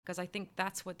because I think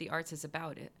that's what the arts is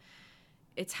about.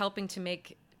 It's helping to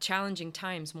make challenging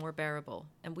times more bearable.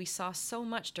 And we saw so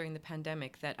much during the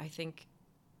pandemic that I think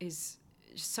is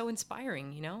so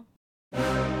inspiring, you know?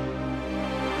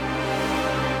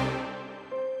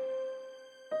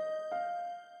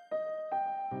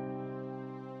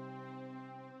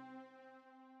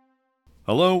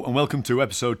 Hello and welcome to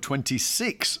episode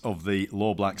 26 of the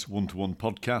Law Blacks One-to-One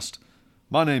podcast.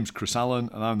 My name's Chris Allen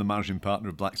and I'm the managing partner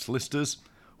of Black Solicitors.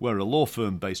 We're a law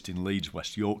firm based in Leeds,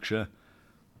 West Yorkshire.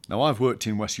 Now, I've worked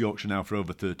in West Yorkshire now for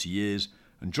over 30 years,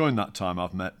 and during that time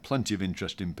I've met plenty of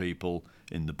interesting people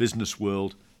in the business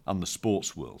world and the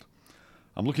sports world.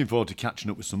 I'm looking forward to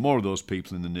catching up with some more of those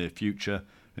people in the near future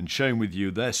and sharing with you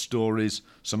their stories,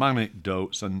 some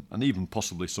anecdotes and even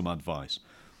possibly some advice.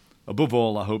 Above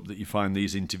all, I hope that you find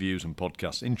these interviews and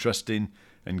podcasts interesting,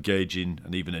 engaging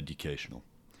and even educational.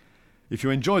 If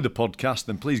you enjoy the podcast,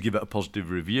 then please give it a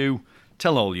positive review,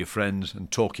 tell all your friends and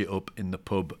talk it up in the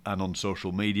pub and on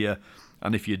social media.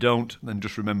 And if you don't, then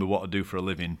just remember what I do for a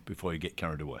living before you get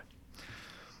carried away.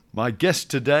 My guest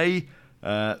today,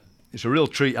 it's a real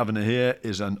treat having her here,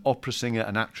 is an opera singer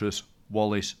and actress,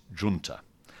 Wallis Giunta.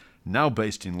 Now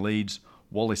based in Leeds,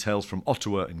 Wallis hails from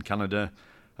Ottawa in Canada,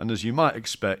 and as you might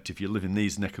expect if you live in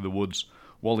these neck of the woods,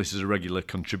 Wallis is a regular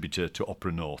contributor to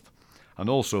Opera North and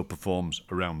also performs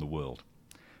around the world.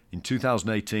 In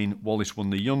 2018, Wallis won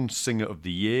the Young Singer of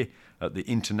the Year at the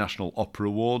International Opera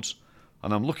Awards,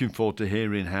 and I'm looking forward to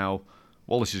hearing how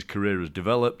Wallis's career has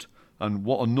developed and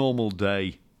what a normal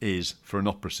day is for an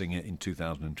opera singer in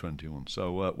 2021.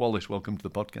 So, Wallis, welcome to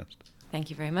the podcast. Thank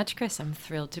you very much, Chris. I'm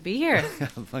thrilled to be here.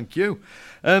 Thank you.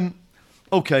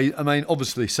 Okay, I mean,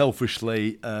 obviously,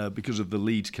 selfishly, because of the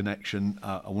Leeds connection,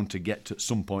 I want to get at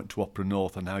some point to Opera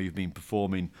North and how you've been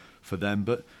performing for them.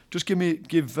 But just give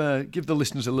the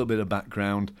listeners a little bit of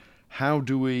background. How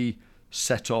do we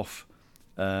set off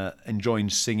enjoying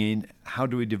singing? How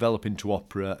do we develop into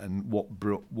opera? And what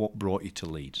brought you to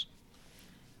Leeds?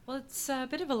 Well, it's a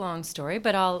bit of a long story,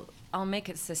 but I'll make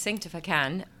it succinct if I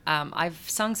can. I've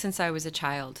sung since I was a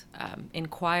child, in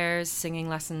choirs, singing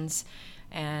lessons,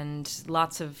 and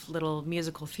lots of little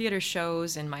musical theater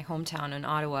shows in my hometown in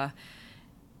Ottawa.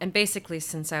 And basically,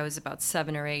 since I was about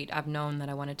 7 or 8, I've known that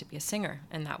I wanted to be a singer,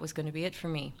 and that was going to be it for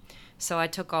me. So I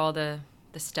took all the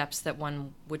steps that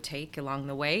one would take along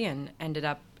the way and ended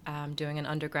up doing an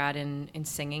undergrad in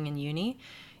singing in uni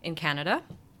in Canada.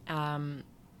 And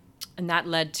that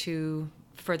led to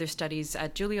further studies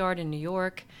at Juilliard in New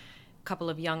York, a couple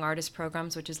of young artist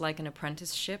programs, which is like an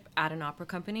apprenticeship at an opera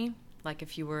company. Like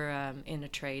if you were in a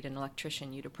trade, an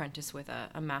electrician, you'd apprentice with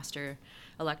a master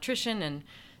electrician. And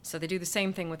so they do the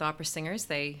same thing with opera singers.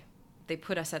 They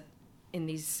put us in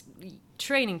these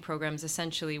training programs,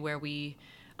 essentially, where we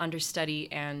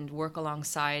understudy and work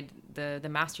alongside the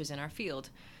masters in our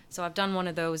field. So I've done one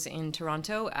of those in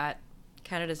Toronto at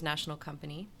Canada's National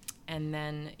Company, and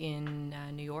then in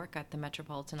New York at the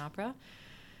Metropolitan Opera.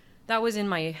 That was in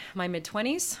my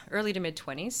mid-20s, early to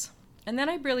mid-20s. And then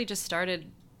I really just started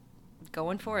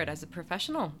going for it as a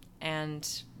professional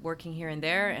and working here and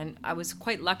there. And I was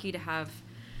quite lucky to have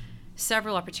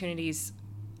several opportunities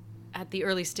at the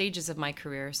early stages of my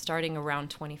career, starting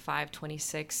around 25,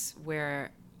 26,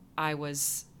 where I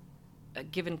was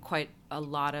given quite a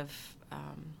lot of,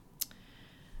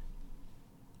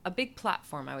 a big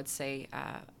platform, I would say.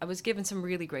 I was given some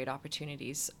really great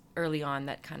opportunities early on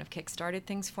that kind of kick-started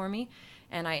things for me.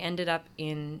 And I ended up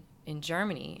in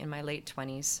Germany in my late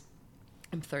 20s.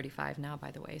 I'm 35 now, by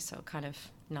the way, so kind of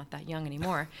not that young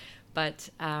anymore. But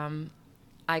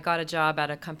I got a job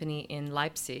at a company in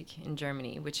Leipzig in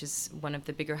Germany, which is one of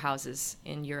the bigger houses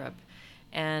in Europe.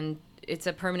 And it's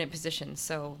a permanent position,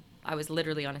 so I was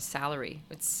literally on a salary.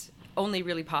 It's only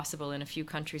really possible in a few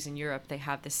countries in Europe. They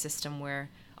have this system where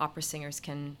opera singers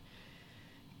can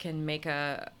make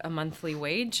a monthly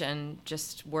wage and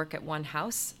just work at one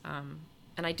house.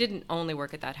 And I didn't only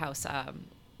work at that house.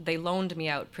 They loaned me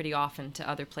out pretty often to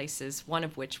other places, one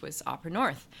of which was Opera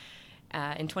North.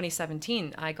 In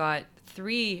 2017, I got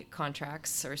 3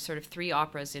 contracts, or sort of 3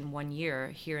 operas in 1 year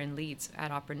here in Leeds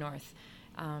at Opera North.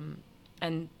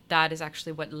 And that is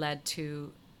actually what led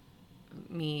to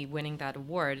me winning that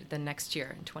award the next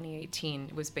year in 2018.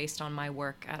 It was based on my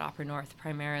work at Opera North,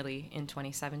 primarily in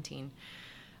 2017.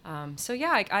 So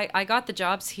yeah, I got the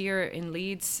jobs here in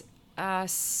Leeds. I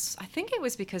think it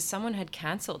was because someone had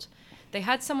canceled. They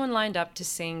had someone lined up to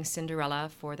sing Cinderella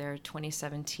for their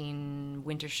 2017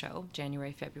 winter show,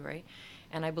 January, February.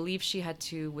 And I believe she had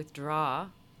to withdraw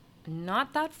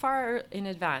not that far in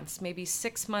advance, maybe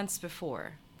 6 months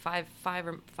before, five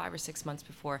or 6 months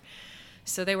before.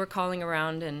 So they were calling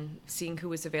around and seeing who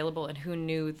was available and who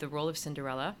knew the role of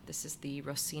Cinderella. This is the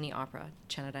Rossini opera,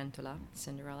 Cenerentola,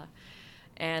 Cinderella.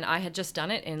 And I had just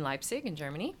done it in Leipzig in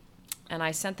Germany. And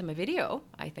I sent them a video,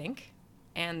 I think.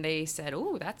 And they said,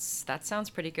 "Oh, that sounds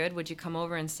pretty good. Would you come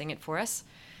over and sing it for us?"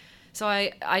 So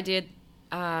I did,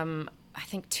 I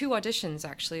think, 2 auditions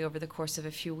actually over the course of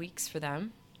a few weeks for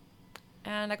them.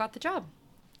 And I got the job.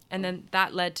 And then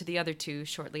that led to the other 2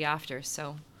 shortly after.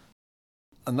 So.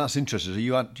 And that's interesting. So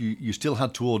you still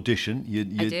had to audition.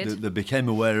 I did. They became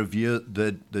aware of you.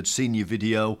 They'd seen your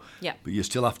video. Yeah. But you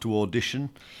still have to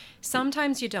audition.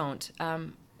 Sometimes you don't.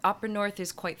 Opera North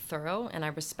is quite thorough, and I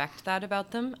respect that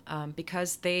about them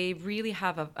because they really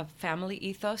have a family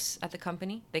ethos at the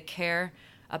company. They care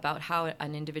about how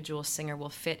an individual singer will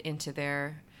fit into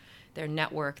their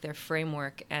network, their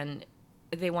framework, and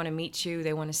they want to meet you.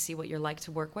 They want to see what you're like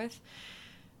to work with.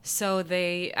 So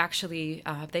they actually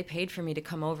they paid for me to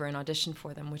come over and audition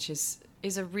for them, which is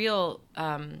a real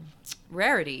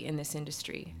rarity in this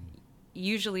industry.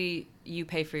 Usually you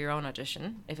pay for your own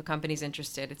audition. If a company's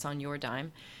interested, it's on your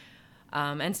dime.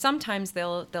 And sometimes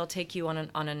they'll take you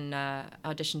on an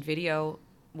audition video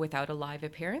without a live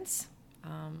appearance.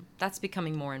 That's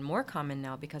becoming more and more common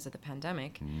now because of the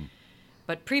pandemic.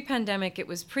 But pre-pandemic, it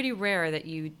was pretty rare that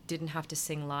you didn't have to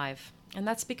sing live. And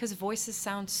that's because voices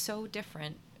sound so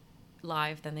different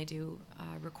live than they do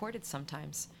recorded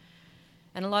sometimes.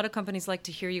 And a lot of companies like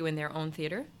to hear you in their own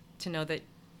theater to know that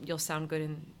you'll sound good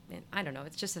in I don't know,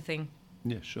 it's just a thing.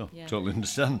 Yeah, sure. Yeah. Totally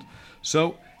understand.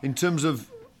 So in terms of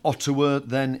Ottawa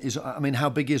then, how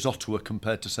big is Ottawa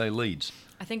compared to, say, Leeds?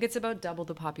 I think it's about double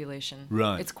the population.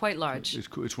 Right. It's quite large.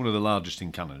 It's one of the largest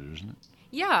in Canada, isn't it?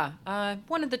 Yeah,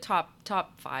 one of the top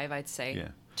 5, I'd say. Yeah.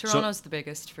 Toronto's the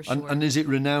biggest, for sure. And is it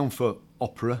renowned for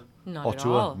opera? Not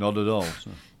Ottawa? at all. Not at all.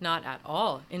 So. Not at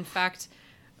all. In fact,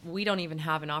 we don't even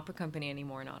have an opera company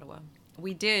anymore in Ottawa.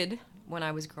 We did when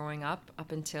I was growing up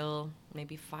until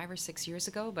maybe 5 or 6 years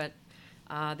ago, but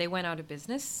they went out of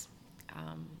business.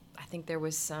 I think there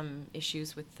was some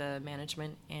issues with the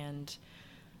management, and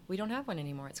we don't have one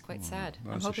anymore. It's quite sad.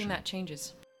 I'm hoping that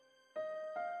changes.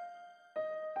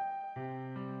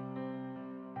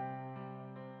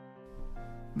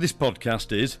 This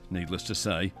podcast is, needless to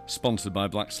say, sponsored by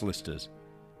Black Solicitors.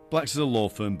 Blacks is a law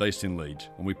firm based in Leeds,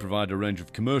 and we provide a range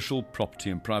of commercial, property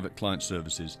and private client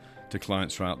services to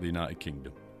clients throughout the United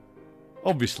Kingdom.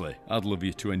 Obviously, I'd love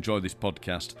you to enjoy this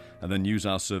podcast and then use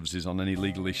our services on any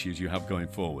legal issues you have going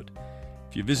forward.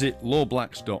 If you visit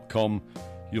lawblacks.com,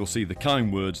 you'll see the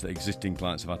kind words that existing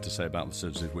clients have had to say about the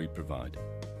services we provide.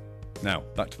 Now,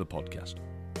 back to the podcast.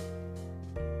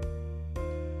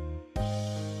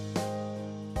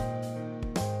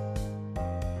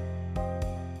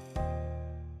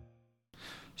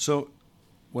 So,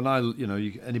 when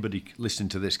anybody listening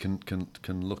to this can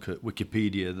look at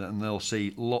Wikipedia and they'll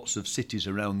see lots of cities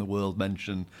around the world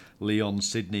mentioned: Lyon,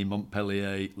 Sydney,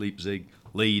 Montpellier, Leipzig,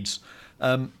 Leeds.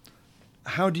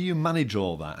 How do you manage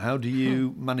all that? How do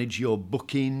you manage your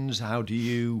bookings? How do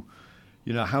you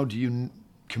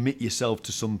commit yourself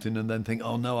to something and then think,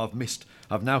 oh no,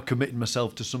 I've now committed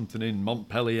myself to something in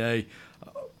Montpellier.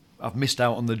 I've missed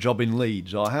out on the job in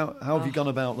Leeds. Or how have you gone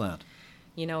about that?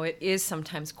 It is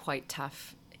sometimes quite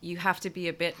tough. You have to be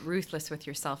a bit ruthless with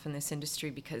yourself in this industry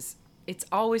because it's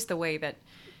always the way that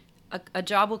a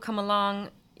job will come along,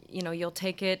 you'll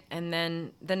take it, and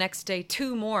then the next day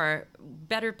 2 more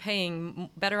better paying,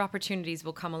 better opportunities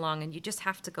will come along, and you just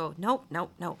have to go, nope,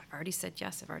 I've already said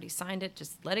yes, I've already signed it,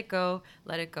 just let it go,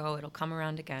 it'll come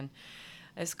around again.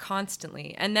 As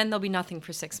constantly. And then there'll be nothing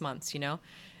for 6 months,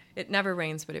 It never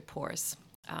rains, but it pours.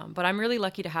 But I'm really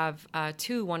lucky to have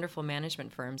 2 wonderful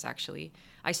management firms, actually.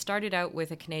 I started out with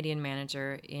a Canadian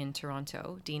manager in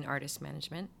Toronto, Dean Artist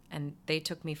Management, and they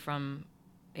took me from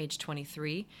age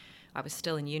 23. I was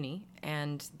still in uni,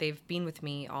 and they've been with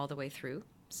me all the way through,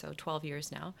 so 12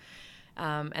 years now.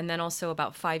 And then also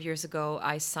about 5 years ago,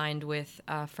 I signed with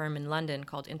a firm in London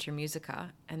called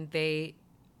Intermusica, and they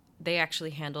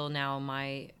actually handle now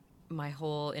my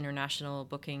whole international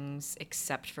bookings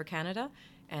except for Canada,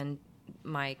 and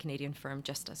my Canadian firm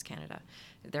just does Canada.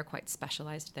 They're quite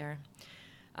specialized there.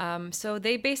 So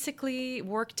they basically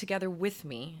work together with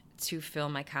me to fill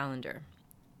my calendar.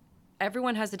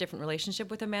 Everyone has a different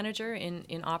relationship with a manager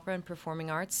in opera and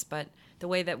performing arts, but the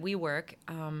way that we work,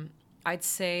 I'd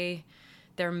say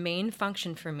their main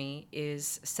function for me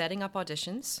is setting up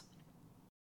auditions,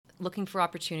 looking for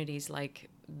opportunities, like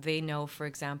they know, for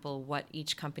example, what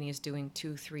each company is doing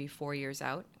 2, 3, 4 years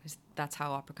out, because that's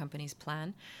how opera companies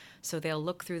plan. So they'll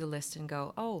look through the list and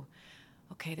go, oh,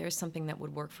 okay, there's something that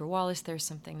would work for Wallis, there's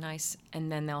something nice,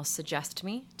 and then they'll suggest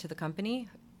me to the company,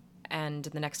 And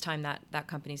the next time that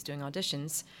company's doing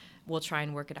auditions, we'll try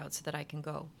and work it out so that I can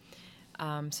go.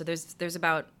 So there's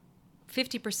about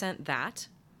 50% that,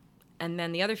 and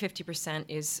then the other 50%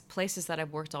 is places that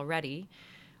I've worked already,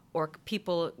 or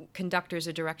people, conductors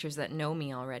or directors that know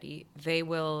me already. They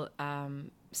will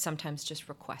sometimes just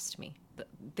request me.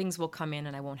 Things will come in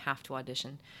and I won't have to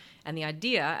audition. And the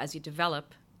idea, as you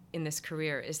develop in this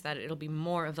career, is that it'll be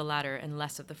more of the latter and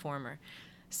less of the former.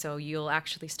 So you'll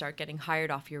actually start getting hired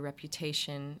off your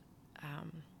reputation.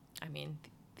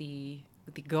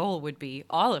 The goal would be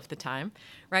all of the time.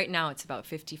 Right now it's about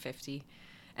 50-50.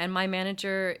 And my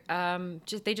manager,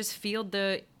 they just field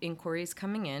the inquiries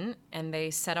coming in, and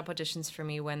they set up auditions for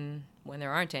me when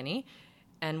there aren't any.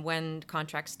 And when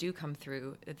contracts do come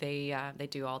through, they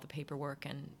do all the paperwork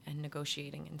and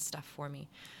negotiating and stuff for me.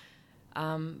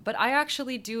 But I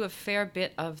actually do a fair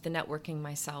bit of the networking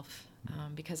myself,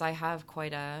 because I have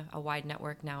quite a wide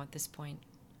network now at this point.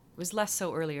 It was less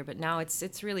so earlier, but now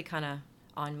it's really kind of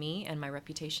on me and my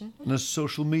reputation. And has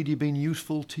social media been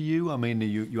useful to you? I mean,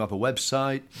 you have a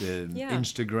website,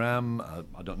 Instagram.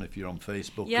 I don't know if you're on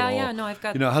Facebook. No, I've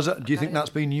got. Do you think that's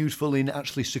been useful in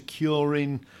actually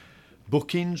securing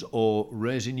bookings or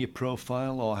raising your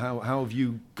profile, or how have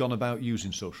you gone about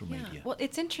using social media? Well,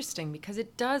 it's interesting because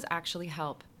it does actually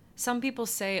help. Some people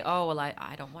say, oh, well,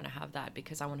 I don't want to have that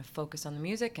because I want to focus on the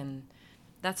music, and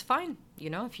that's fine.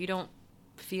 If you don't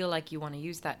feel like you want to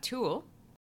use that tool,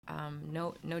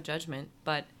 no judgment.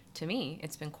 But to me,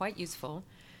 it's been quite useful,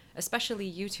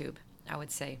 especially YouTube, I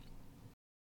would say.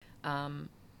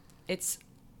 It's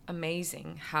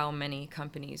amazing how many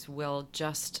companies will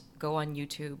just go on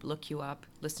YouTube, look you up,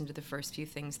 listen to the first few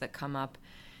things that come up,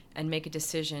 and make a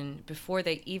decision before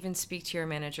they even speak to your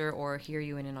manager or hear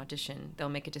you in an audition. They'll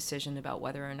make a decision about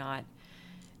whether or not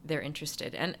they're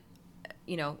interested. And,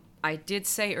 I did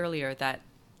say earlier that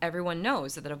everyone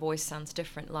knows that a voice sounds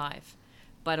different live.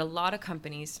 But a lot of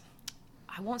companies,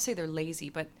 I won't say they're lazy,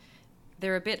 but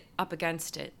they're a bit up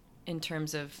against it in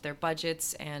terms of their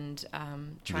budgets and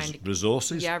trying to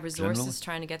resources. Yeah, resources, generally.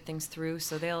 Trying to get things through.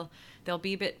 So they'll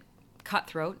be a bit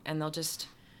cutthroat, and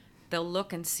they'll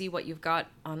look and see what you've got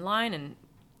online, and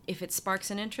if it sparks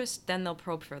an interest, then they'll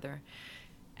probe further.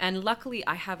 And luckily,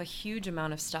 I have a huge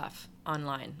amount of stuff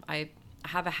online. I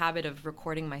have a habit of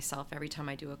recording myself every time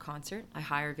I do a concert. I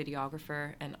hire a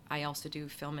videographer, and I also do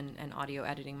film and audio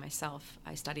editing myself.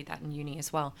 I studied that in uni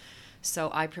as well.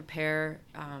 So I prepare,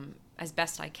 as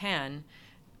best I can,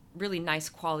 really nice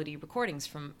quality recordings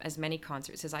from as many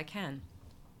concerts as I can.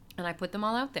 And I put them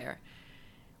all out there.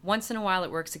 Once in a while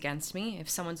it works against me. If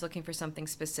someone's looking for something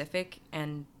specific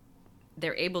and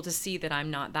they're able to see that I'm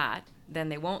not that, then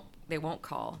they won't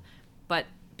call. But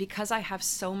because I have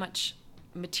so much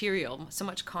material, so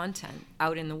much content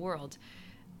out in the world,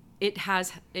 it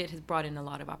has brought in a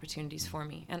lot of opportunities for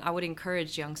me. And I would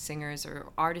encourage young singers or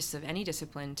artists of any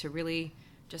discipline to really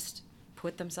just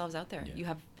put themselves out there. Yeah. You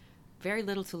have very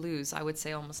little to lose. I would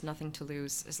say almost nothing to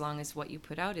lose, as long as what you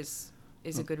put out is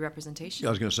a good representation. Yeah,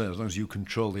 I was going to say, as long as you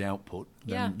control the output,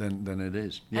 then it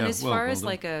is. Yeah, and as far as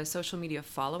like a social media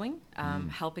following,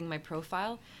 helping my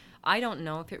profile, I don't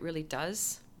know if it really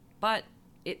does, but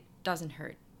it doesn't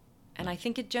hurt. And I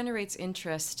think it generates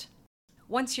interest.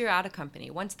 Once you're at a company,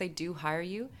 once they do hire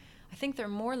you, I think they're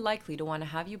more likely to want to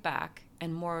have you back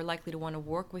and more likely to want to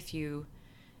work with you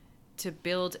to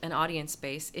build an audience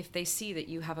base if they see that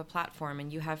you have a platform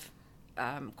and you have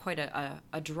quite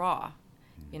a draw.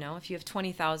 If you have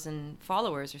 20,000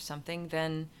 followers or something,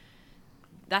 then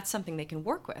that's something they can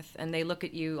work with. And they look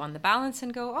at you on the balance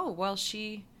and go, oh, well,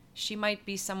 she might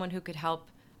be someone who could help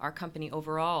our company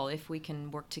overall if we can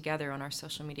work together on our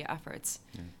social media efforts.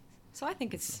 Yeah. So I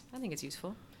think it's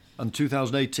useful. And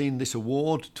 2018, this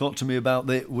award, talk to me about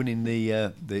winning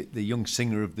the Young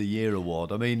Singer of the Year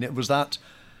award. I mean, was that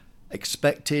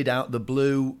expected, out the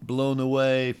blue, blown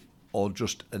away, or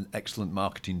just an excellent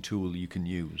marketing tool you can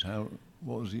use?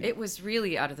 What was it? It was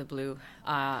really out of the blue.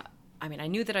 I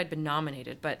knew that I'd been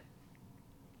nominated, but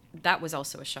that was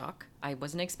also a shock. I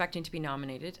wasn't expecting to be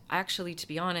nominated. Actually, to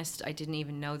be honest, I didn't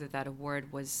even know that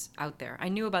award was out there. I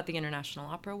knew about the International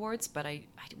Opera Awards, but I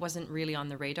wasn't really on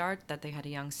the radar that they had a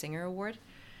Young Singer Award.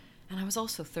 And I was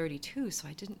also 32, so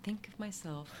I didn't think of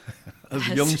myself as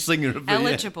Young Singer of the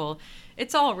eligible. Year.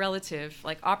 It's all relative.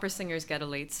 Like, opera singers get a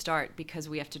late start because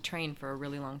we have to train for a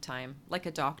really long time. Like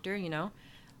a doctor,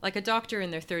 Like a doctor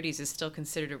in their 30s is still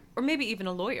considered, or maybe even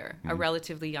a lawyer, a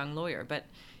relatively young lawyer. But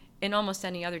in almost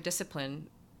any other discipline,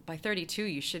 by 32,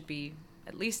 you should be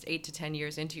at least 8 to 10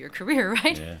 years into your career,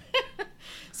 right? Yeah.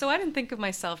 So I didn't think of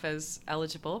myself as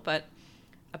eligible, but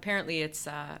apparently it's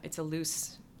a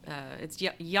loose, it's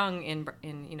young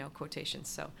in quotations.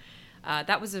 So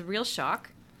That was a real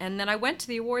shock. And then I went to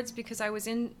the awards because I was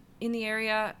in the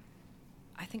area.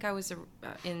 I think I was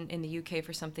in the UK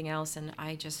for something else, and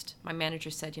my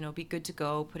manager said, be good to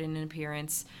go, put in an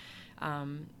appearance.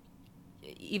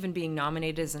 Even being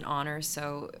nominated is an honor,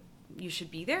 so you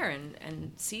should be there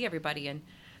and see everybody. And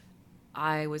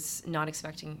I was not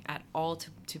expecting at all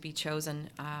to be chosen.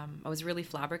 I was really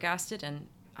flabbergasted, and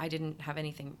I didn't have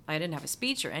anything. I didn't have a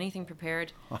speech or anything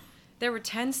prepared. Huh. There were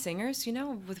 10 singers,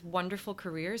 with wonderful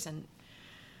careers, and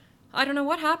I don't know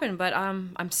what happened, but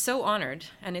I'm so honored,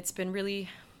 and it's been really,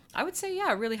 I would say,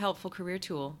 a really helpful career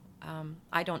tool.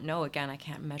 I don't know, again, I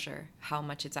can't measure how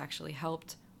much it's actually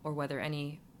helped or whether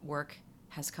any work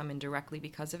has come in directly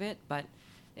because of it, but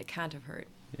it can't have hurt,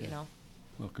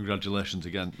 Well, congratulations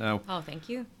again. Now, thank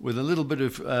you. With a little bit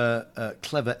of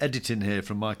clever editing here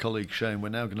from my colleague Shane, we're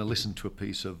now going to listen to a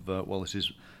piece of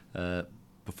Wallis's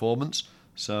performance.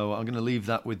 So I'm going to leave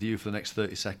that with you for the next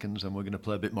 30 seconds, and we're going to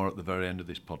play a bit more at the very end of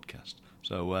this podcast.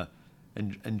 So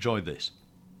enjoy this.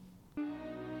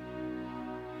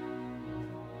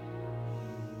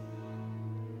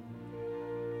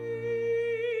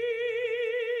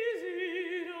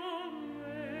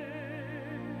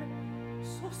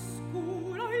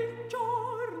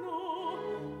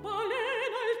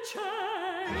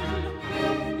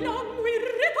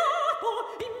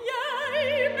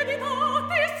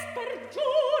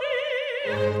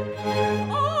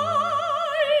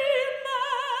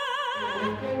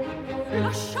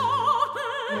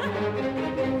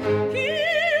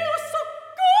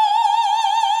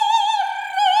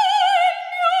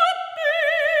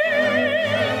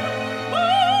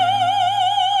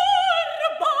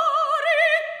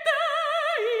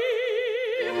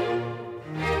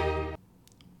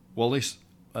 Wallis,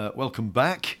 welcome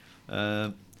back.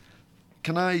 Can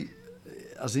I,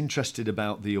 as interested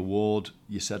about the award,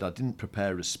 you said I didn't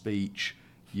prepare a speech.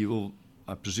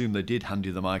 I presume they did hand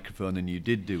you the microphone and you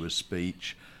did do a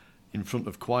speech in front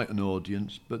of quite an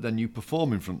audience, but then you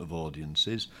perform in front of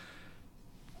audiences.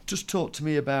 Just talk to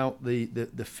me about the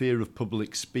fear of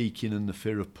public speaking and the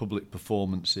fear of public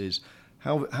performances.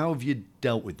 How have you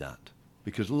dealt with that?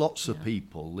 Because lots of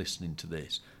people listening to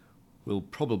this will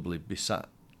probably be sat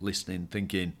listening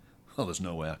thinking, oh, there's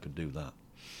no way I could do that.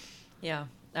 Yeah.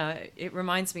 It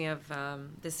reminds me of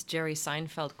this Jerry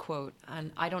Seinfeld quote,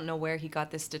 and I don't know where he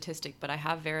got this statistic, but I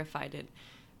have verified it,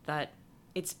 that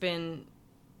it's been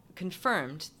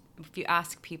confirmed, if you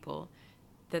ask people,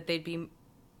 that they'd be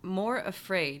more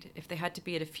afraid if they had to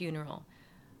be at a funeral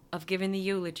of giving the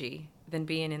eulogy than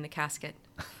being in the casket.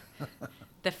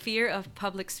 The fear of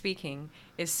public speaking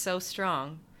is so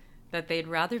strong that they'd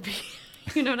rather be,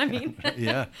 you know what I mean?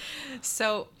 Yeah.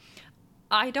 So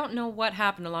I don't know what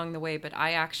happened along the way, but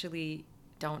I actually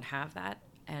don't have that.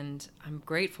 And I'm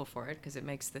grateful for it because it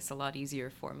makes this a lot easier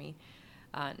for me.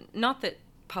 Not that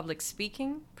public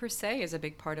speaking per se is a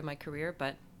big part of my career,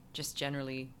 but just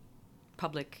generally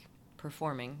public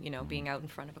performing, being out in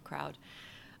front of a crowd.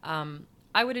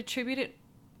 I would attribute it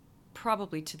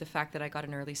probably to the fact that I got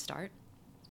an early start,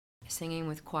 singing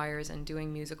with choirs and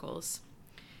doing musicals.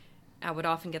 I would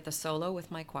often get the solo with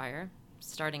my choir,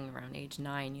 starting around age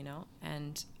 9,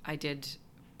 and I did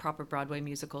proper Broadway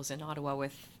musicals in Ottawa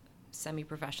with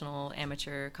semi-professional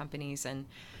amateur companies, and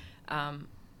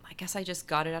I guess I just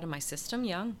got it out of my system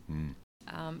young.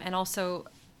 And also,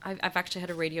 I've actually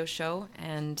had a radio show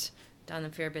and done a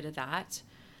fair bit of that.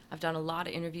 I've done a lot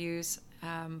of interviews,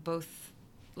 both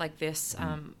like this,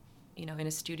 in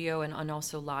a studio and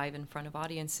also live in front of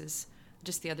audiences.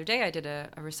 Just the other day, I did a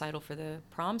recital for the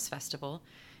Proms Festival,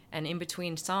 and in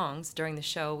between songs during the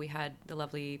show, we had the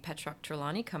lovely Petrok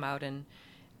Trelawney come out and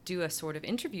do a sort of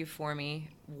interview for me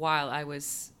while I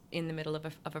was in the middle of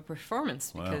a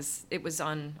performance. Wow. Because it was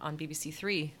on BBC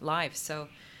Three live. So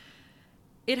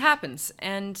it happens.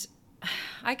 And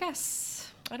I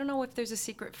guess, I don't know if there's a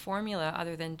secret formula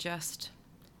other than just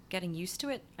getting used to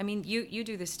it. I mean, you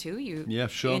do this too. You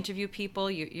interview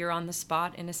people, you're on the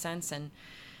spot in a sense, and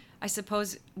I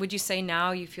suppose, would you say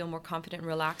now you feel more confident and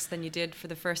relaxed than you did for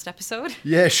the first episode?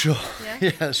 Yeah, sure.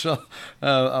 Yeah, sure.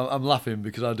 I'm laughing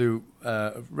because I do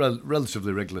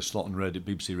relatively regular slot on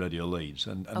BBC Radio Leeds,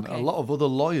 and okay. A lot of other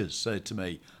lawyers say to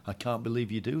me, I can't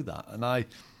believe you do that. And I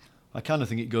kind of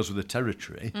think it goes with the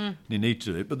territory. You need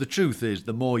to do it. But the truth is,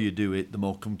 the more you do it, the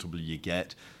more comfortable you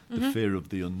get. The fear of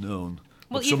the unknown.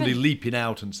 Well, somebody leaping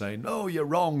out and saying, no, you're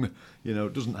wrong,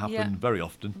 it doesn't happen very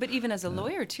often. But even as a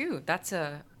lawyer, too, that's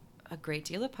a great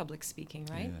deal of public speaking,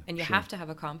 right? Yeah, and you have to have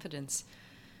a confidence.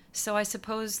 So I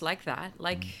suppose like that,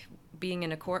 being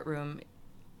in a courtroom,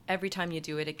 every time you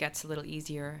do it, it gets a little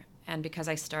easier. And because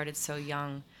I started so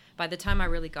young, by the time I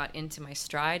really got into my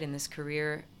stride in this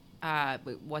career,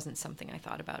 It wasn't something I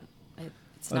thought about.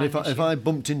 It's And not if an issue. if I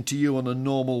bumped into you on a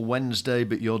normal Wednesday,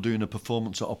 but you're doing a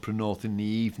performance at Opera North in the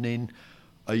evening,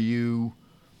 are you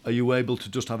able to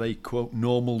just have a quote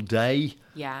normal day?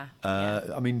 Yeah.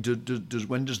 I mean,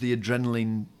 when does the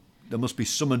adrenaline? There must be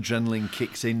some adrenaline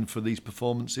kicks in for these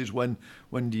performances. When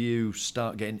do you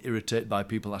start getting irritated by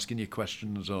people asking you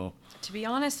questions? Or To be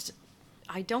honest,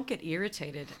 I don't get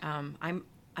irritated. I'm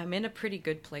in a pretty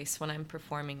good place when I'm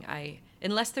performing.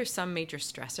 Unless there's some major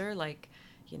stressor, like,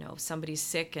 somebody's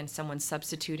sick and someone's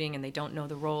substituting and they don't know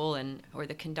the role, or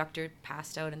the conductor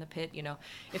passed out in the pit.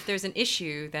 If there's an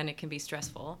issue, then it can be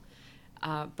stressful.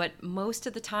 But most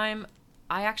of the time,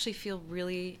 I actually feel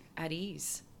really at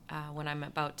ease when I'm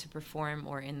about to perform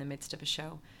or in the midst of a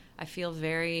show. I feel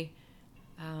very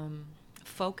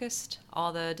focused.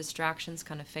 All the distractions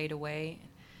kind of fade away.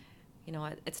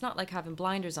 It's not like having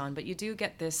blinders on, but you do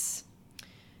get this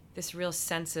real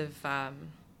sense of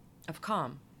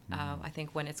calm. I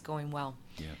think when it's going well.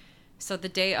 yeah, So the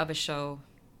day of a show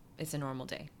is a normal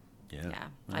day. yeah.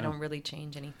 I don't really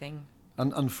change anything.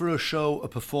 And for a show, a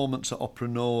performance at Opera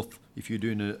North, if you're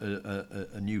doing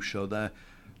a new show there,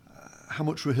 how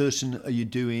much rehearsing are you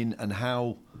doing, and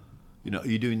how, are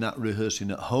you doing that rehearsing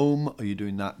at home? Are you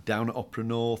doing that down at Opera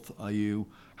North?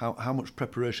 How much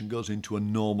preparation goes into a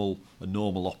normal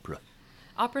opera?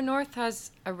 Opera North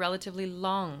has a relatively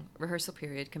long rehearsal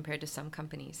period compared to some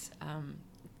companies.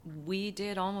 We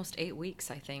did almost 8 weeks,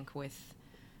 I think, with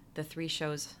the 3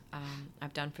 shows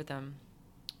I've done for them.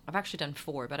 I've actually done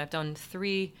 4, but I've done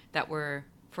 3 that were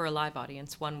for a live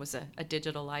audience. One was a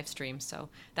digital live stream, so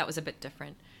that was a bit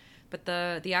different. But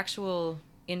the actual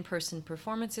in-person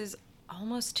performance is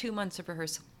almost 2 months of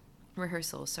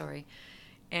rehearsal,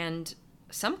 and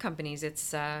some companies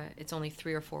it's only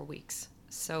 3 or 4 weeks.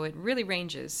 So it really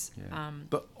ranges. Yeah.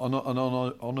 But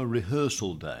on a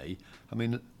rehearsal day, I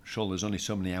mean, sure, there's only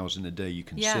so many hours in a day you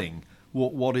can sing.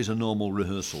 What is a normal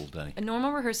rehearsal day? A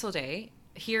normal rehearsal day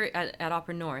here at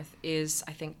Opera North is,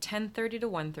 I think, 10:30 to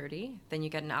 1:30. Then you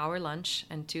get an hour lunch,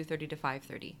 and 2:30 to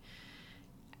 5:30.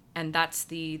 And that's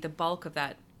the bulk of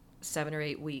that 7 or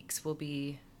 8 weeks will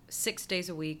be 6 days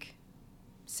a week,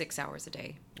 6 hours a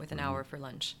day with an hour for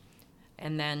lunch.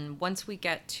 And then once we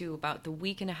get to about the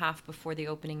week and a half before the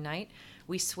opening night,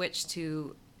 we switch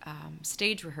to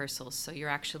stage rehearsals. So you're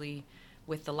actually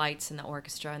with the lights and the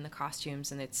orchestra and the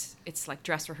costumes, and it's like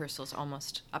dress rehearsals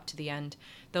almost up to the end.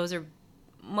 Those are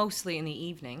mostly in the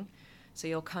evening. So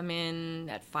you'll come in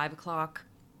at 5 o'clock,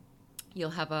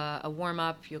 you'll have a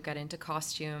warm-up, you'll get into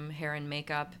costume, hair and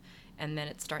makeup, and then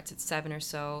it starts at 7 or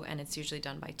so, and it's usually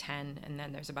done by 10, and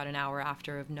then there's about an hour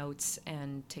after of notes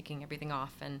and taking everything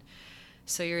off, and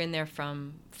so you're in there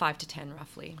from 5 to 10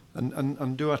 roughly.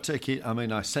 And do I take it, I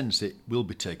mean, I sense it will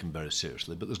be taken very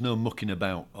seriously, but there's no mucking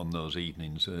about on those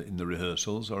evenings in the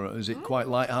rehearsals, or is it quite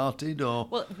light-hearted? Or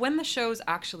Well, when the show's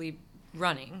actually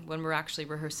running, when we're actually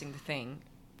rehearsing the thing,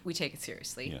 we take it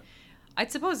seriously. Yeah.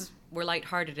 I'd suppose we're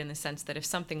lighthearted in the sense that if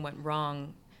something went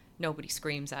wrong, nobody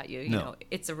screams at you. You No. know,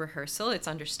 it's a rehearsal. It's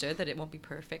understood that it won't be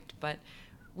perfect, but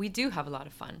we do have a lot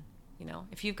of fun.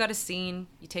 If you've got a scene,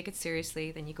 you take it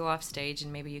seriously, then you go off stage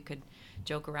and maybe you could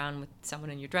joke around with someone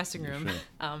in your dressing room.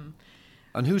 Sure.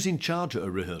 And who's in charge at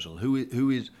a rehearsal? Who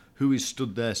is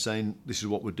stood there saying this is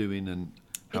what we're doing and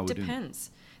how we're doing? It depends.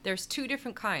 There's 2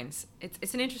 different kinds.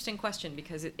 It's an interesting question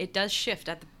because it does shift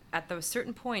at the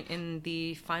certain point in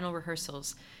the final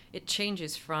rehearsals. It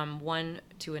changes from one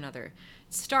to another.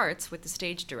 It starts with the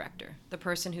stage director, the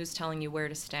person who's telling you where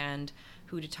to stand,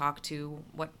 who to talk to,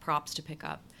 what props to pick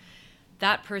up.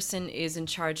 That person is in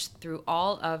charge through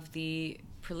all of the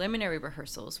preliminary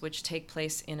rehearsals, which take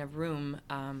place in a room,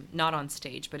 not on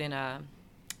stage, but in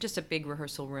just a big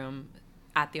rehearsal room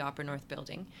at the Opera North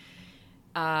building.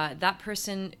 That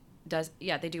person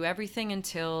they do everything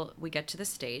until we get to the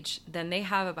stage. Then they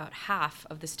have about half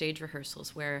of the stage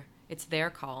rehearsals where it's their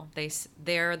call.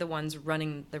 They're the ones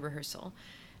running the rehearsal.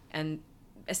 And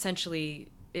essentially,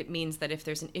 it means that if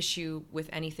there's an issue with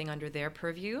anything under their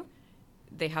purview,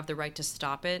 they have the right to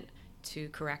stop it, to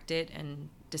correct it, and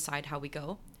decide how we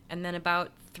go. And then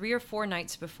about 3 or 4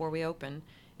 nights before we open,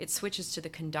 it switches to the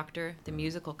conductor, the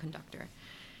musical conductor.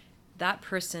 That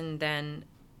person then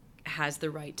has the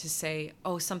right to say,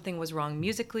 oh, something was wrong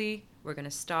musically, we're going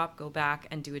to stop, go back,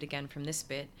 and do it again from this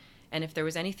bit. And if there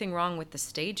was anything wrong with the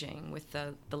staging, with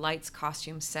the lights,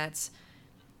 costumes, sets,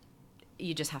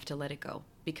 you just have to let it go,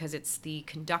 because it's the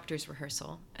conductor's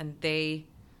rehearsal, and they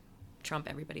trump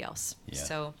everybody else. Yeah.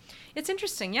 So it's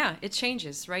interesting. Yeah, it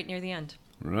changes right near the end.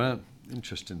 Right.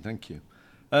 Interesting. Thank you.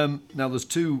 Now, there's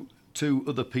two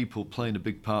other people playing a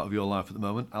big part of your life at the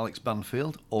moment. Alex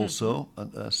Banfield, also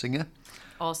a singer.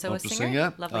 Also opera a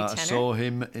singer. Lovely I tenor. saw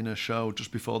him in a show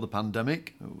just before the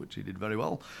pandemic, which he did very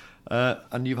well.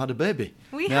 And you've had a baby.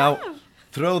 We now, have.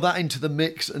 Throw that into the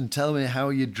mix and tell me how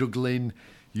you're juggling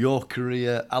your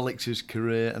career, Alex's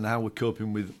career, and how we're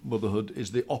coping with motherhood.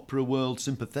 Is the opera world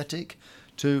sympathetic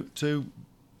to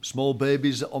small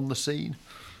babies on the scene?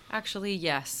 Actually,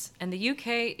 yes. And the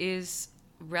UK is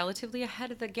relatively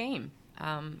ahead of the game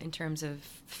in terms of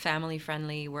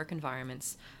family-friendly work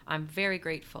environments. I'm very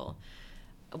grateful.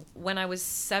 When I was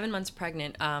 7 months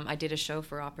pregnant, I did a show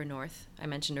for Opera North. I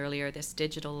mentioned earlier this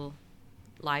digital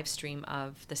live stream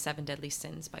of The Seven Deadly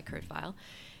Sins by Kurt Weill.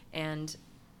 And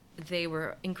they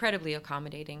were incredibly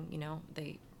accommodating. You know,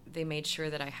 they made sure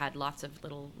that I had lots of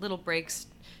little breaks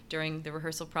during the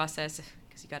rehearsal process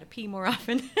because you got to pee more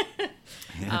often.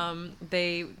 Yeah.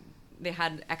 They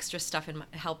had extra stuff and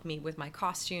helped me with my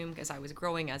costume because I was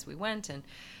growing as we went, and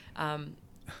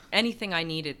anything I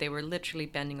needed, they were literally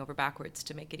bending over backwards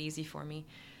to make it easy for me.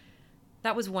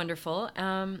 That was wonderful.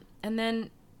 And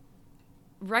then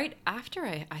right after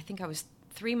I think I was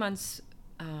 3 months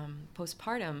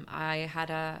postpartum, I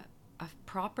had a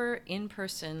proper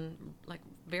in-person, like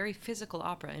very physical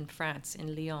opera in France,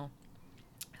 in Lyon.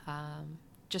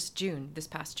 Just this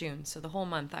past June. So the whole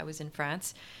month I was in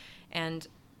France, and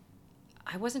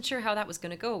I wasn't sure how that was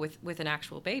going to go with an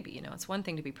actual baby. You know, it's one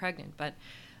thing to be pregnant, but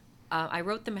I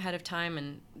wrote them ahead of time,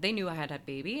 and they knew I had a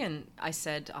baby, and I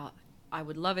said I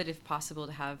would love it if possible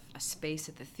to have a space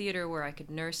at the theater where I could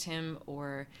nurse him,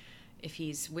 or if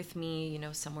he's with me, you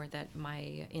know, somewhere that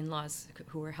my in-laws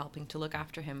who were helping to look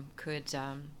after him could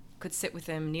sit with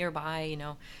him nearby, you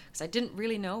know, because I didn't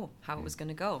really know how it was going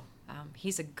to go.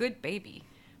 He's a good baby,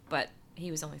 but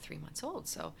he was only 3 months old,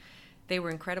 so they were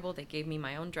incredible. They gave me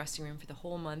my own dressing room for the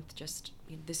whole month. Just,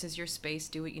 this is your space.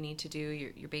 Do what you need to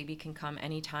do. Your baby can come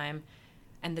anytime.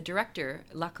 And the director,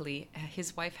 luckily,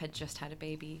 his wife had just had a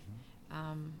baby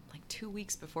like 2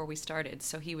 weeks before we started.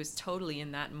 So he was totally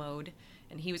in that mode.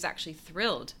 And he was actually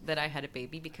thrilled that I had a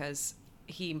baby because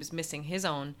he was missing his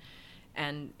own.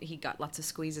 And he got lots of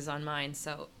squeezes on mine.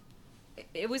 So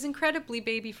it was incredibly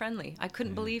baby friendly. I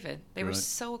couldn't believe it. They were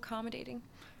so accommodating.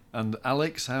 And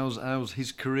Alex, how's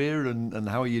his career, and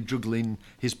how are you juggling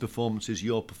his performances,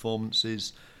 your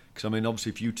performances? Because, I mean,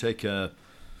 obviously, if you take a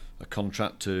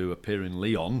contract to appear in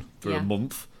Lyon for a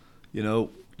month, you know,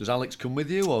 does Alex come with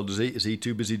you, or is he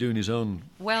too busy doing his own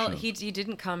Well, shows? he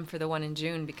didn't come for the one in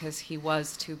June because he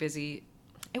was too busy.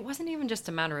 It wasn't even just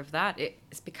a matter of that.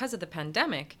 It's because of the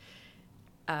pandemic.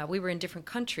 We were in different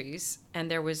countries, and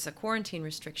there was a quarantine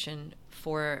restriction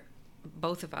for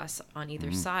both of us on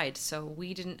either side, so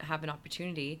we didn't have an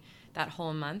opportunity that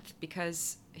whole month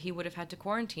because he would have had to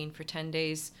quarantine for 10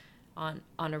 days on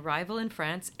arrival in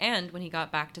France and when he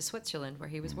got back to Switzerland where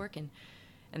he was working.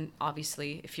 And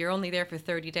obviously, if you're only there for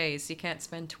 30 days, you can't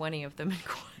spend 20 of them in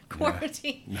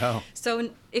quarantine. No.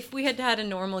 So if we had had a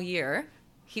normal year,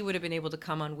 he would have been able to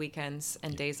come on weekends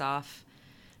and days off,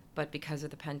 but because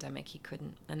of the pandemic, he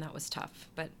couldn't, and that was tough.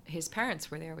 But his parents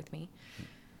were there with me.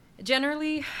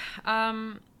 Generally,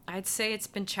 I'd say it's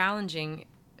been challenging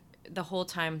the whole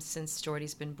time since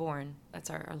Jordy's been born. That's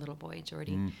our little boy,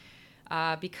 Jordy.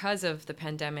 Because of the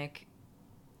pandemic,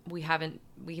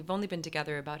 we've only been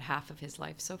together about half of his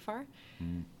life so far.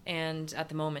 And at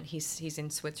the moment, he's in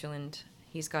Switzerland.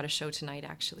 He's got a show tonight,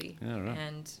 actually. Yeah, right.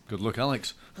 And Good luck,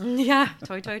 Alex. yeah,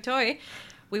 toy.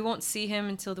 We won't see him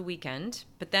until the weekend,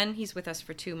 but then he's with us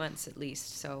for 2 months at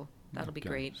least, so that'll be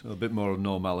great. So a bit more of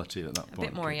normality at that point. A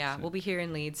bit more, yeah. So. We'll be here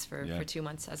in Leeds for 2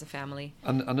 months as a family.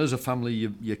 And as a family,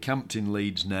 you're camped in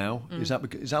Leeds now.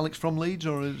 Is Alex from Leeds,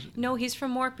 or is? No, he's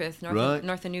from Morpeth,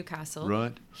 north of Newcastle.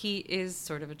 Right. He is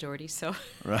sort of a Geordie, so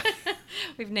Right.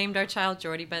 we've named our child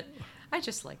Geordie, but I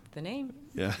just liked the name,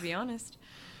 Yeah. to be honest.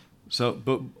 So,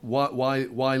 but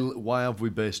why have we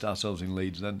based ourselves in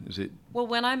Leeds then? Is it? Well,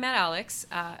 when I met Alex,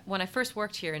 when I first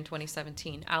worked here in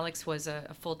 2017, Alex was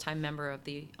a full-time member of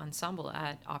the ensemble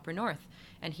at Opera North,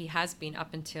 and he has been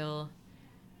up until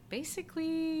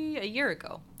basically a year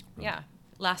ago. Right. Yeah,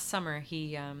 last summer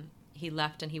he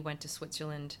left and he went to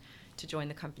Switzerland to join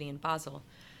the company in Basel.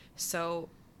 So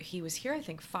he was here, I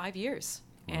think, 5 years.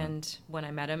 Right. And when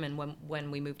I met him and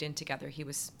when we moved in together, he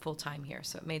was full-time here,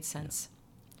 so it made sense. Yeah.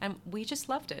 And we just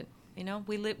loved it. You know,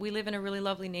 we live in a really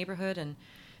lovely neighborhood, and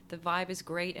the vibe is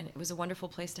great, and it was a wonderful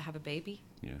place to have a baby.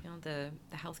 Yeah. You know, the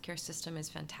healthcare system is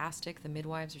fantastic. The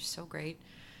midwives are so great.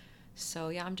 So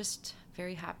yeah, I'm just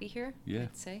very happy here. Yeah.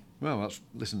 I'd say. Well,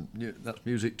 that's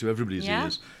music to everybody's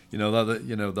ears. You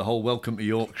know the whole Welcome to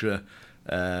Yorkshire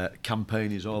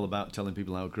campaign is all about telling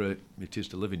people how great it is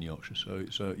to live in Yorkshire.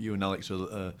 So you and Alex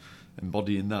are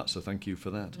embodying that. So thank you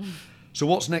for that. So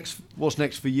what's next? What's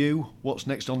next for you? What's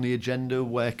next on the agenda?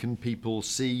 Where can people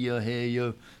see you, hear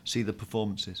you, see the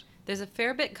performances? There's a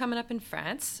fair bit coming up in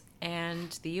France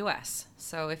and the US.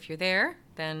 So if you're there,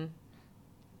 then,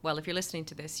 well, if you're listening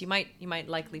to this, you might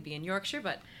likely be in Yorkshire,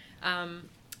 but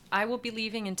I will be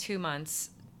leaving in 2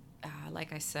 months,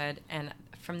 like I said, and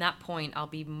from that point, I'll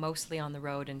be mostly on the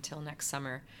road until next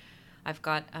summer. I've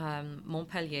got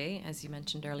Montpellier, as you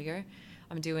mentioned earlier.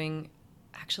 I'm doing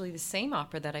actually the same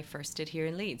opera that I first did here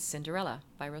in Leeds, Cinderella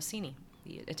by Rossini,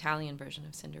 the Italian version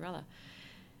of Cinderella.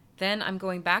 Then I'm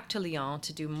going back to Lyon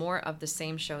to do more of the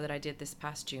same show that I did this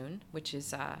past June, which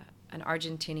is an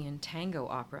Argentinian tango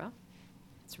opera.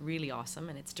 It's really awesome,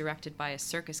 and it's directed by a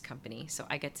circus company, so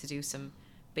I get to do some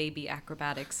baby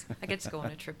acrobatics. I get to go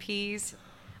on a trapeze.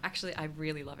 Actually, I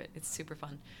really love it. It's super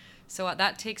fun. So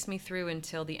that takes me through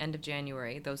until the end of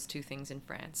January, those two things in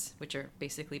France, which are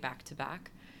basically back to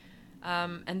back.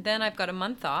 And then I've got a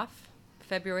month off.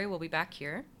 February, we'll be back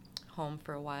here, home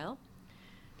for a while.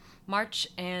 March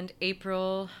and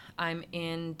April, I'm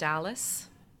in Dallas.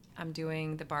 I'm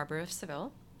doing The Barber of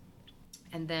Seville.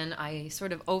 And then I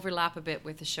sort of overlap a bit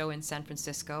with a show in San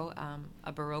Francisco,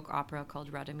 a Baroque opera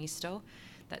called Radamisto,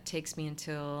 that takes me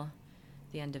until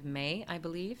the end of May, I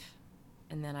believe.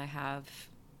 And then I have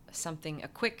a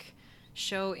quick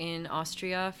show in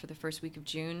Austria for the first week of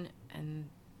June. And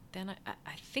then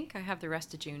I think I have the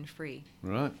rest of June free.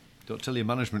 Right. Don't tell your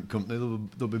management company,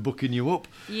 they'll be booking you up.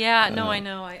 Yeah, no, I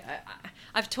know.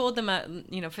 I've told them,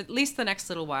 for at least the next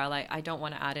little while, I don't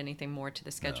want to add anything more to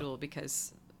the schedule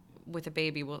because with a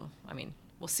baby, we'll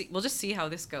see. We'll just see how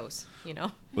this goes,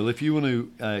 Well, if you want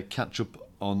to catch up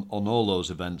on all those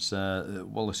events,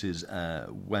 Wallis's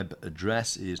web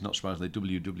address is, not surprisingly,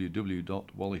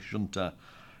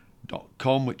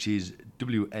 www.wallisgiunta.com, which is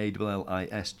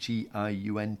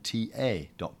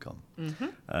WALLISGIUNTA.com.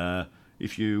 Mm-hmm.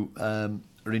 If you are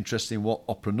interested in what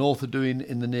Opera North are doing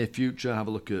in the near future, have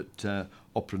a look at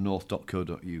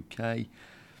operanorth.co.uk.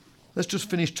 Let's just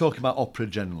finish talking about opera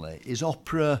generally. Is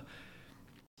opera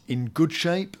in good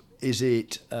shape? Is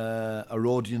it our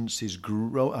audience is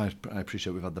growing? I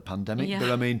appreciate we've had the pandemic,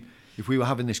 but I mean, if we were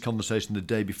having this conversation the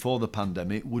day before the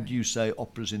pandemic, would you say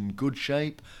opera's in good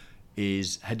shape?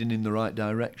 Is heading in the right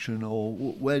direction? Or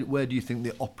where do you think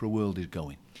the opera world is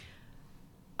going?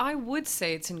 I would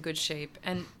say it's in good shape,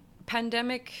 and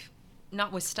pandemic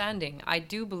notwithstanding, I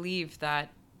do believe that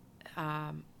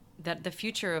that the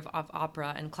future of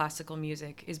opera and classical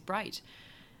music is bright.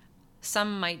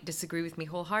 Some might disagree with me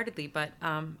wholeheartedly, but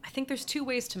I think there's two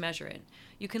ways to measure it.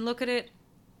 You can look at it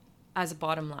as a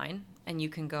bottom line, and you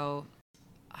can go,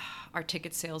 our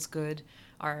ticket sales good,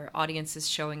 our audience is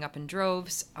showing up in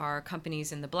droves, our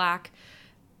company's in the black.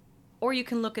 Or you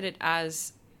can look at it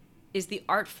as, is the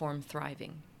art form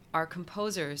thriving? Are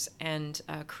composers and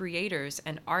creators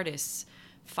and artists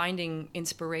finding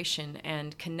inspiration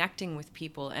and connecting with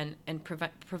people and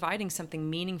providing something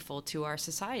meaningful to our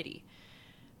society?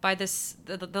 By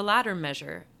the latter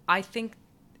measure, I think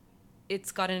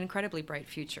it's got an incredibly bright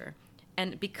future.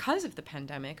 And because of the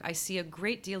pandemic, I see a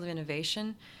great deal of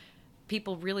innovation,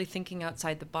 people really thinking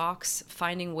outside the box,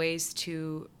 finding ways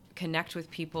to connect with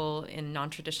people in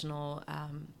non-traditional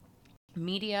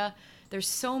media. There's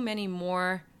so many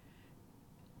more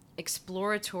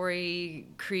exploratory,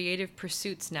 creative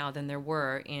pursuits now than there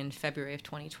were in February of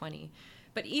 2020.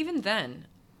 But even then,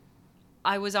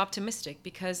 I was optimistic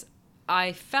because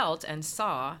I felt and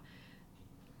saw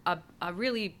a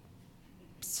really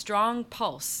strong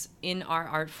pulse in our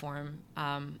art form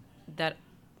that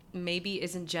maybe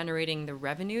isn't generating the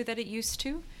revenue that it used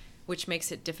to, which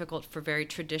makes it difficult for very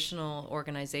traditional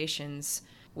organizations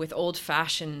with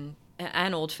old-fashioned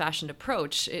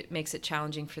approach. It makes it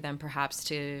challenging for them perhaps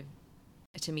to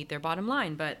meet their bottom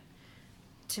line. But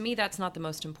to me, that's not the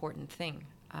most important thing.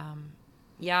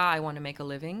 I want to make a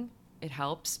living. It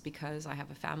helps because I have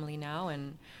a family now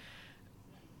and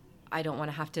I don't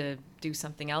want to have to do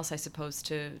something else, I suppose,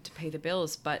 to pay the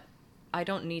bills. But I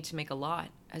don't need to make a lot.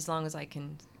 As long as I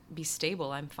can be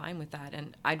stable, I'm fine with that.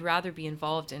 And I'd rather be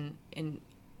involved in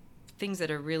things that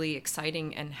are really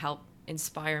exciting and help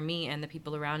inspire me and the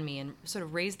people around me and sort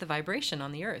of raise the vibration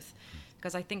on the earth,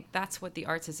 because I think that's what the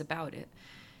arts is about.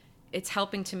 It's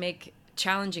helping to make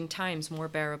challenging times more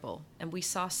bearable, and we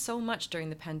saw so much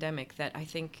during the pandemic that I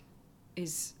think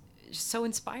is so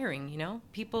inspiring.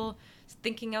 People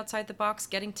thinking outside the box,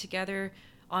 getting together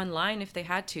online if they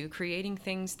had to, creating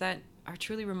things that are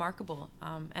truly remarkable,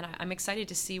 and I'm excited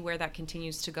to see where that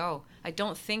continues to go. I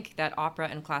don't think that opera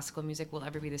and classical music will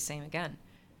ever be the same again.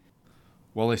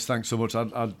 Wallis, thanks so much.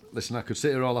 Listen, I could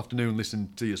sit here all afternoon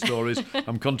listening to your stories.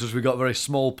 I'm conscious we've got a very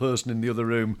small person in the other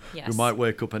room who might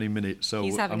wake up any minute. So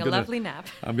he's having a lovely nap.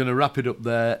 I'm going to wrap it up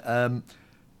there.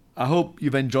 I hope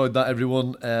you've enjoyed that,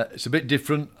 everyone. It's a bit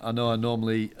different. I know I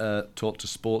normally talk to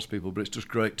sports people, but it's just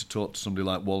great to talk to somebody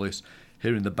like Wallis,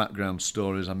 hearing the background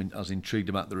stories. I mean, I was intrigued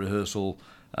about the rehearsal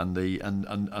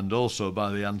and also by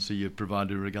the answer you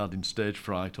provided regarding stage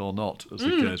fright or not, as the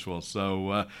case was. So,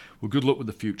 well, good luck with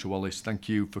the future, Wallis. Thank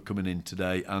you for coming in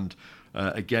today. And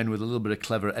again, with a little bit of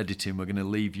clever editing, we're going to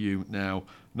leave you now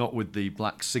not with the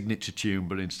Black signature tune,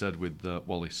 but instead with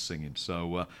Wallis singing.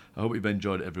 So I hope you've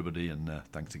enjoyed it, everybody, and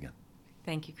thanks again.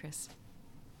 Thank you, Chris.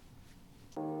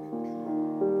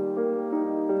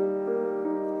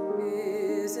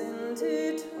 Isn't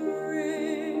it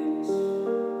rich?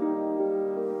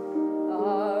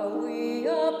 Are we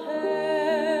a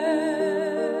pair?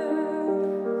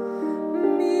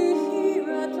 Me here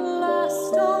at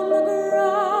last on the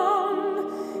ground,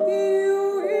 you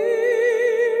in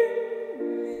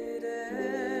midair,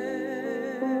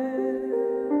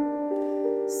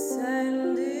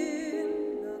 send in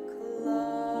the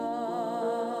clouds.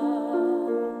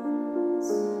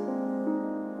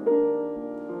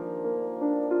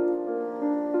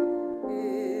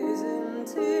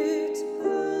 Isn't it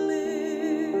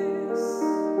bliss?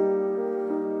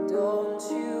 Don't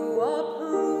you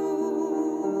approve?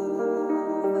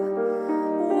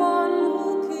 One who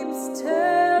keeps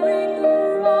tearing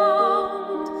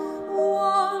around,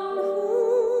 one who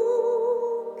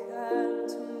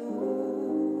can't move.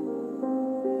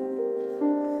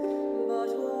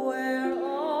 But where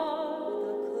are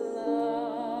the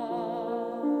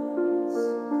clouds?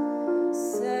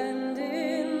 Send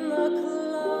in the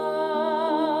clouds.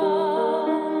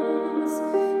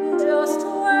 Just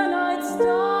when I'd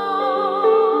start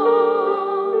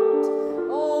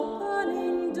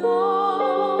opening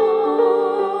doors,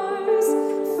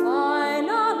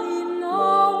 finally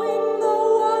knowing the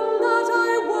one that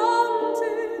I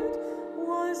wanted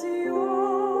was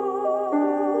yours,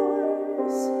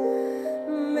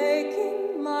 making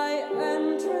my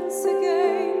entrance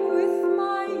again with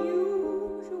my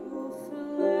usual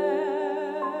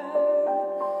flair,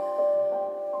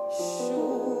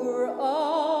 sure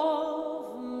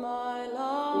of my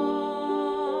lines,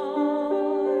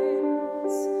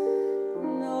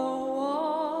 no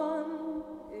one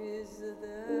is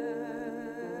there.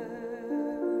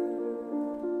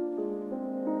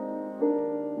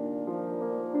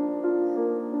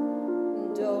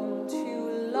 Don't you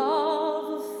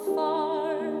love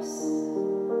farce?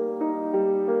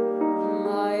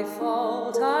 My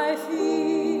fault, I feel.